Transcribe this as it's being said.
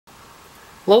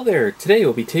Hello there! Today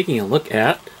we'll be taking a look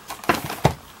at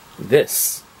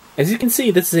this. As you can see,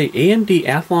 this is a AMD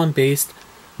Athlon based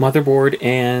motherboard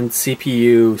and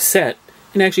CPU set,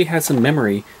 and actually has some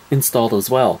memory installed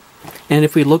as well. And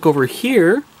if we look over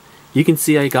here, you can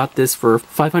see I got this for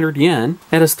 500 yen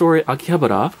at a store at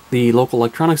Akihabara, the local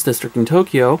electronics district in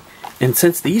Tokyo. And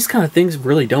since these kind of things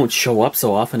really don't show up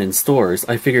so often in stores,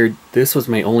 I figured this was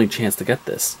my only chance to get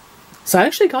this. So I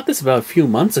actually got this about a few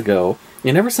months ago,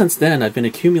 and ever since then I've been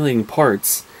accumulating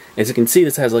parts. As you can see,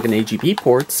 this has like an AGP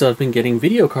port, so I've been getting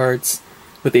video cards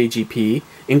with AGP,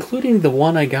 including the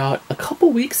one I got a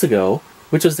couple weeks ago,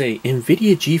 which was a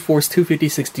NVIDIA GeForce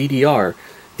 256 DDR,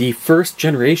 the first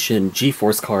generation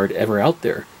GeForce card ever out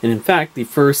there, and in fact the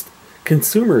first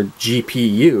consumer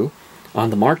GPU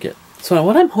on the market. So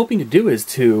what I'm hoping to do is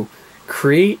to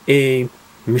create a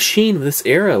machine of this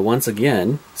era once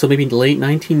again, so maybe late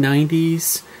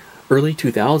 1990s, early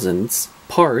 2000s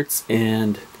parts,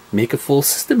 and make a full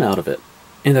system out of it.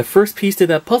 And the first piece to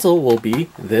that puzzle will be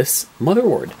this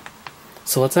motherboard.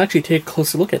 So let's actually take a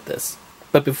closer look at this.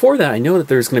 But before that, I know that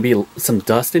there's going to be some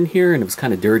dust in here and it was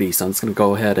kind of dirty, so I'm just going to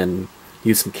go ahead and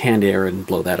use some canned air and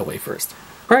blow that away first.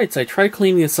 Alright, so I tried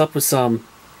cleaning this up with some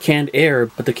canned air,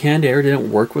 but the canned air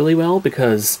didn't work really well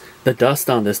because the dust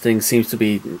on this thing seems to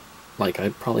be like I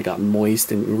probably got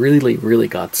moist and really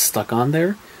got stuck on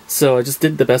there. So I just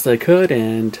did the best I could,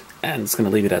 and I'm just going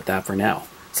to leave it at that for now.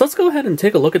 So let's go ahead and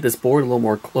take a look at this board a little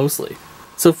more closely.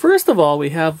 So first of all, we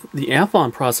have the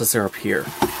Athlon processor up here.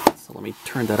 So let me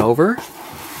turn that over.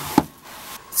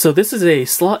 So this is a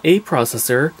slot A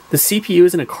processor. The CPU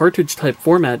is in a cartridge type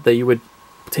format that you would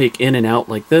take in and out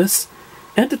like this.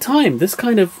 At the time, this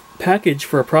kind of package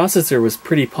for a processor was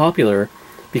pretty popular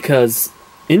because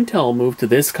Intel moved to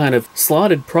this kind of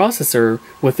slotted processor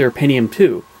with their Pentium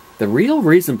 2. The real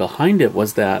reason behind it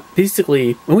was that,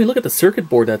 basically, when we look at the circuit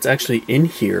board that's actually in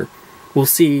here, we'll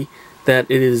see that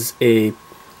it is a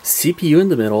CPU in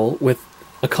the middle with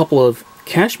a couple of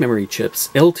cache memory chips,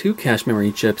 L2 cache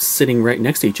memory chips, sitting right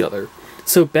next to each other.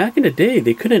 So back in the day,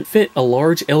 they couldn't fit a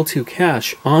large L2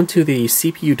 cache onto the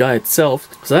CPU die itself,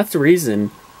 so that's the reason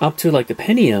up to like the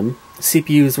Pentium,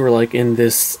 CPUs were like in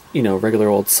this, regular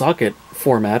old socket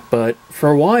format, but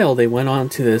for a while they went on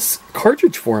to this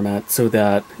cartridge format so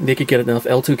that they could get enough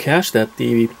L2 cache that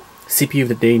the CPU of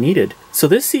the day needed. So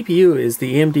this CPU is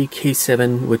the AMD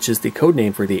K7, which is the code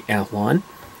name for the Athlon,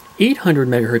 800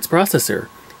 MHz processor.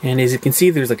 And as you can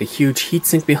see, there's like a huge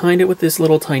heatsink behind it with this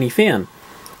little tiny fan.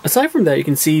 Aside from that, you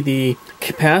can see the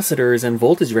capacitors and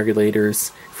voltage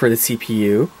regulators for the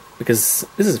CPU, because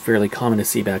this is fairly common to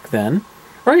see back then.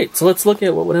 Alright, so let's look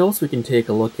at what else we can take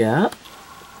a look at.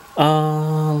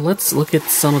 Let's look at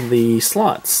some of the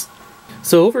slots.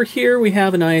 So over here we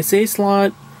have an ISA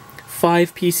slot,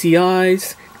 5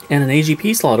 PCIs, and an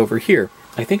AGP slot over here.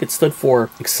 I think it stood for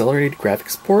Accelerated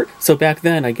Graphics Port. So back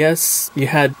then, I guess you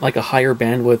had like a higher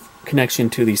bandwidth connection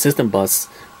to the system bus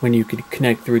when you could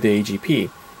connect through the AGP.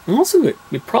 And also, it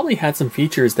probably had some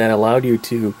features that allowed you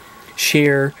to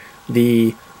share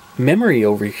the memory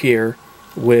over here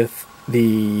with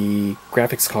the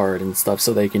graphics card and stuff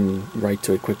so they can write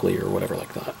to it quickly or whatever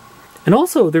like that. And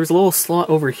also, there's a little slot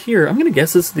over here. I'm going to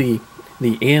guess this is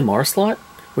the AMR slot,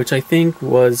 which I think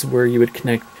was where you would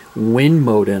connect WIN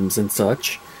modems and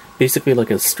such. Basically like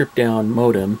a stripped down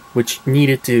modem, which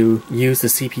needed to use the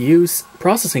CPU's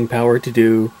processing power to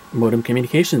do modem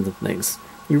communications and things.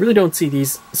 You really don't see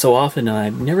these so often, and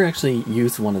I've never actually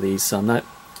used one of these, so I'm not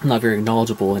very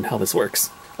knowledgeable in how this works.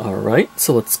 Alright,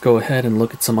 so let's go ahead and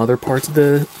look at some other parts of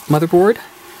the motherboard.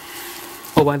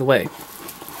 Oh, by the way,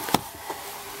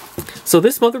 so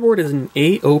this motherboard is an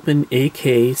A-Open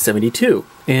AK72,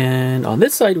 and on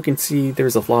this side we can see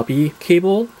there's a floppy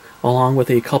cable along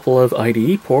with a couple of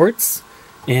IDE ports,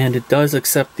 and it does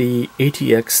accept the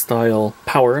ATX style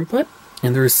power input,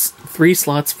 and there's 3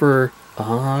 slots for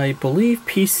I believe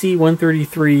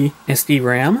PC133 SD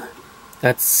RAM.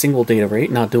 That's single data rate,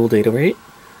 not dual data rate.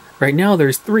 Right now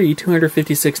there's 3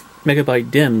 256 megabyte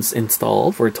DIMMs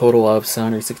installed for a total of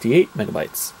 768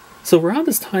 megabytes. So around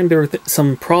this time there were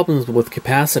some problems with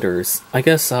capacitors. I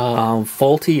guess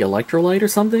faulty electrolyte or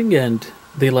something, and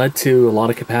they led to a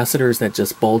lot of capacitors that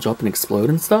just bulge up and explode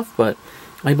and stuff, but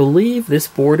I believe this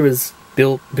board was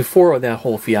built before that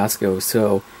whole fiasco,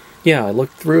 so yeah, I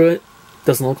looked through it.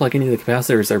 Doesn't look like any of the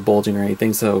capacitors are bulging or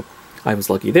anything, so I was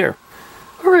lucky there.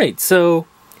 Alright, so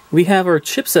we have our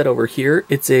chipset over here.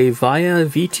 It's a VIA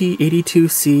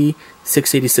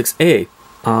VT82C686A.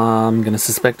 I'm gonna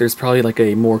suspect there's probably like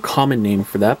a more common name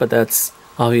for that, but that's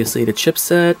obviously the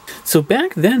chipset. So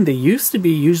back then, they used to be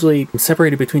usually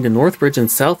separated between the North Bridge and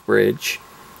South Bridge,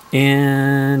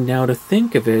 And now to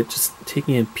think of it, just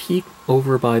taking a peek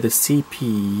over by the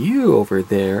CPU over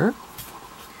there,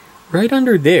 right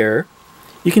under there,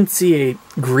 you can see a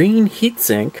green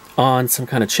heatsink on some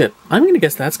kind of chip. I'm going to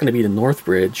guess that's going to be the north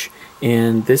bridge,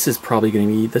 and this is probably going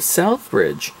to be the south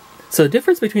bridge. So the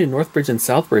difference between the north bridge and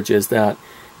south bridge is that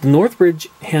the north bridge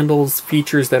handles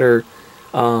features that are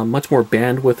much more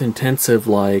bandwidth intensive,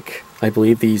 like I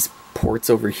believe these ports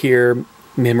over here,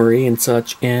 memory and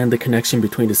such, and the connection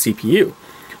between the CPU.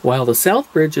 While the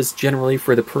south bridge is generally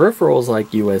for the peripherals like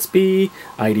USB,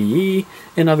 IDE,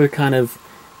 and other kind of,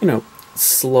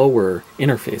 slower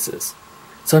interfaces.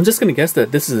 So I'm just going to guess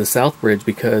that this is the south bridge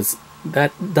because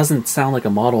that doesn't sound like a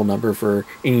model number for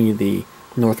any of the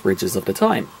north bridges of the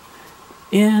time.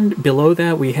 And below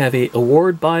that we have a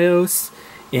Award BIOS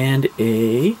and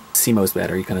a CMOS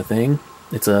battery kind of thing.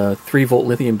 It's a 3-volt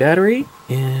lithium battery,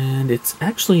 and it's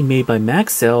actually made by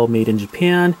Maxell, made in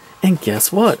Japan. And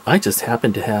guess what? I just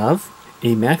happen to have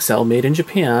a Maxell made in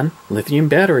Japan lithium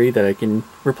battery that I can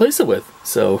replace it with.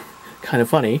 So, kind of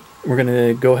funny. We're going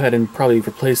to go ahead and probably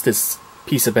replace this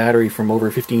piece of battery from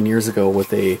over 15 years ago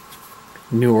with a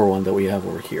newer one that we have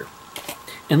over here.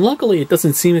 And luckily, it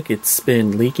doesn't seem like it's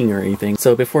been leaking or anything,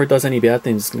 so before it does any bad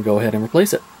things, it's going to go ahead and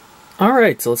replace it.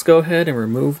 Alright, so let's go ahead and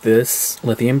remove this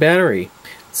lithium battery.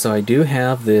 So I do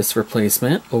have this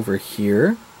replacement over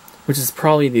here, which is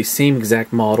probably the same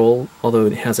exact model, although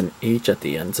it has an H at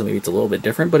the end, so maybe it's a little bit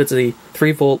different, but it's a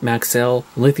 3-volt Maxell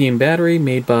lithium battery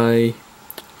made by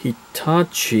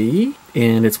Hitachi,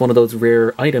 and it's one of those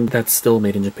rare items that's still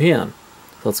made in Japan.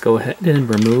 So let's go ahead and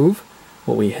remove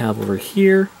what we have over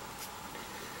here,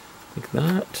 like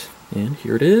that, and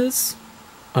here it is.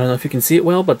 I don't know if you can see it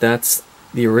well, but that's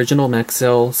the original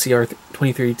Maxell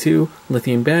CR2032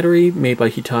 lithium battery made by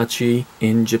Hitachi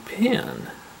in Japan.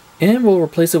 And we'll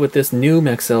replace it with this new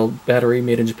Maxell battery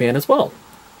made in Japan as well.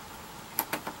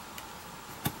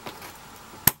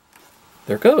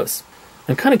 There it goes.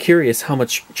 I'm kind of curious how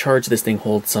much charge this thing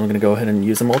holds, so I'm going to go ahead and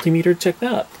use a multimeter to check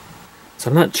that. So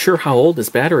I'm not sure how old this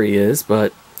battery is,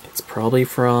 but it's probably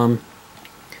from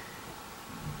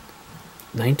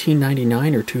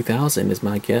 1999 or 2000 is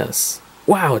my guess.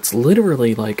 Wow, it's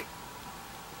literally like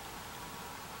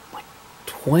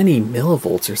 20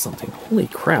 millivolts or something. Holy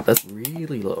crap, that's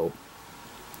really low.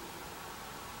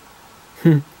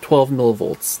 12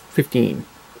 millivolts, 15.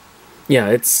 Yeah,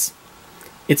 it's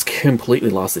completely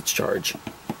lost its charge.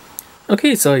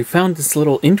 Okay, so I found this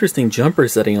little interesting jumper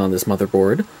setting on this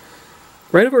motherboard.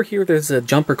 Right over here there's a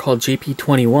jumper called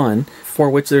JP21, for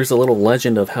which there's a little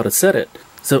legend of how to set it.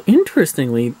 So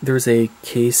interestingly, there's a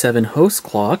K7 host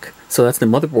clock, so that's the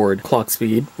motherboard clock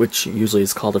speed, which usually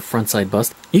is called a frontside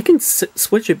bus. You can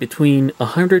switch it between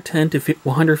 110 to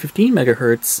 115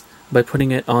 megahertz by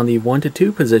putting it on the 1 to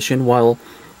 2 position, while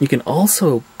you can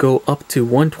also go up to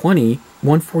 120,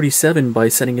 147 by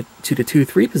setting it to the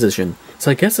 2-3 position.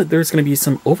 So I guess that there's going to be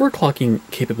some overclocking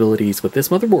capabilities with this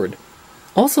motherboard.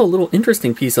 Also a little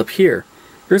interesting piece up here.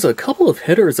 There's a couple of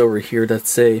headers over here that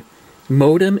say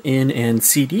modem in and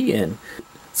CD in.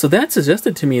 So that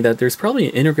suggested to me that there's probably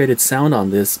an integrated sound on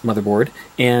this motherboard,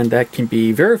 and that can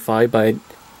be verified by,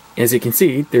 as you can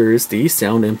see, there's the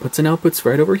sound inputs and outputs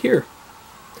right over here.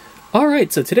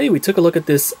 Alright, so today we took a look at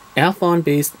this Athlon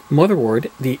based motherboard,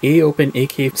 the AOpen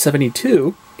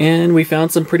AK72, and we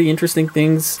found some pretty interesting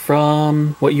things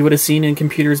from what you would have seen in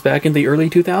computers back in the early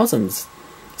 2000s.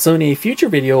 So in a future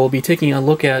video we'll be taking a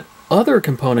look at other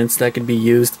components that could be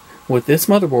used with this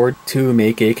motherboard to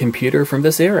make a computer from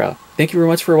this era. Thank you very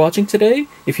much for watching today.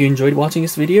 If you enjoyed watching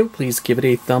this video, please give it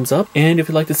a thumbs up. And if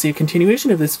you'd like to see a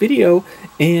continuation of this video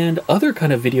and other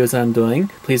kind of videos I'm doing,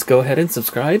 please go ahead and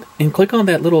subscribe and click on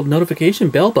that little notification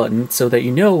bell button so that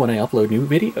you know when I upload new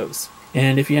videos.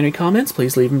 And if you have any comments,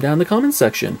 please leave them down in the comments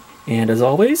section. And as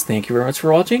always, thank you very much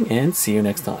for watching and see you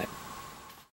next time.